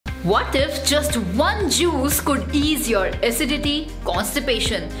What if just one juice could ease your acidity,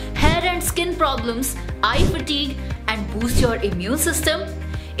 constipation, hair and skin problems, eye fatigue, and boost your immune system?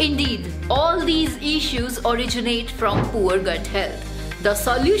 Indeed, all these issues originate from poor gut health. The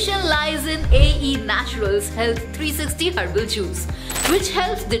solution lies in AE Naturals Health 360 Herbal Juice, which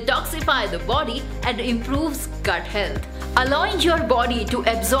helps detoxify the body and improves gut health, allowing your body to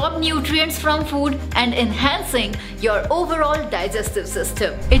absorb nutrients from food and enhancing your overall digestive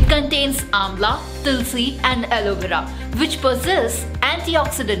system. It contains amla, tulsi and aloe vera, which possess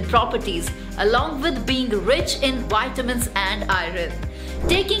antioxidant properties along with being rich in vitamins and iron.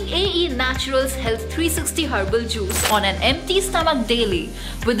 Taking AE Naturals Health 360 Herbal Juice on an empty stomach daily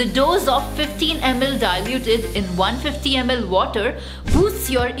with a dose of 15 ml diluted in 150 ml water boosts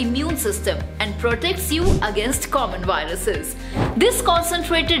your immune system and protects you against common viruses. This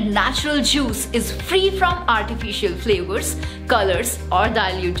concentrated natural juice is free from artificial flavors, colors or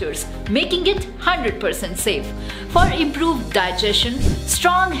diluters, making it 100% safe. For improved digestion,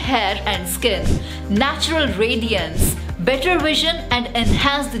 strong hair and skin, natural radiance, better vision and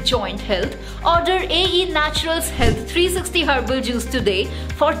enhanced joint health, order AE Naturals Health 360 Herbal Juice today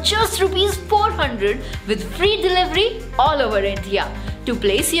for just Rs 400 with free delivery all over India. To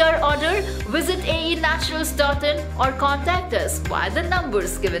place your order, visit aenaturals.in or contact us via the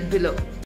numbers given below.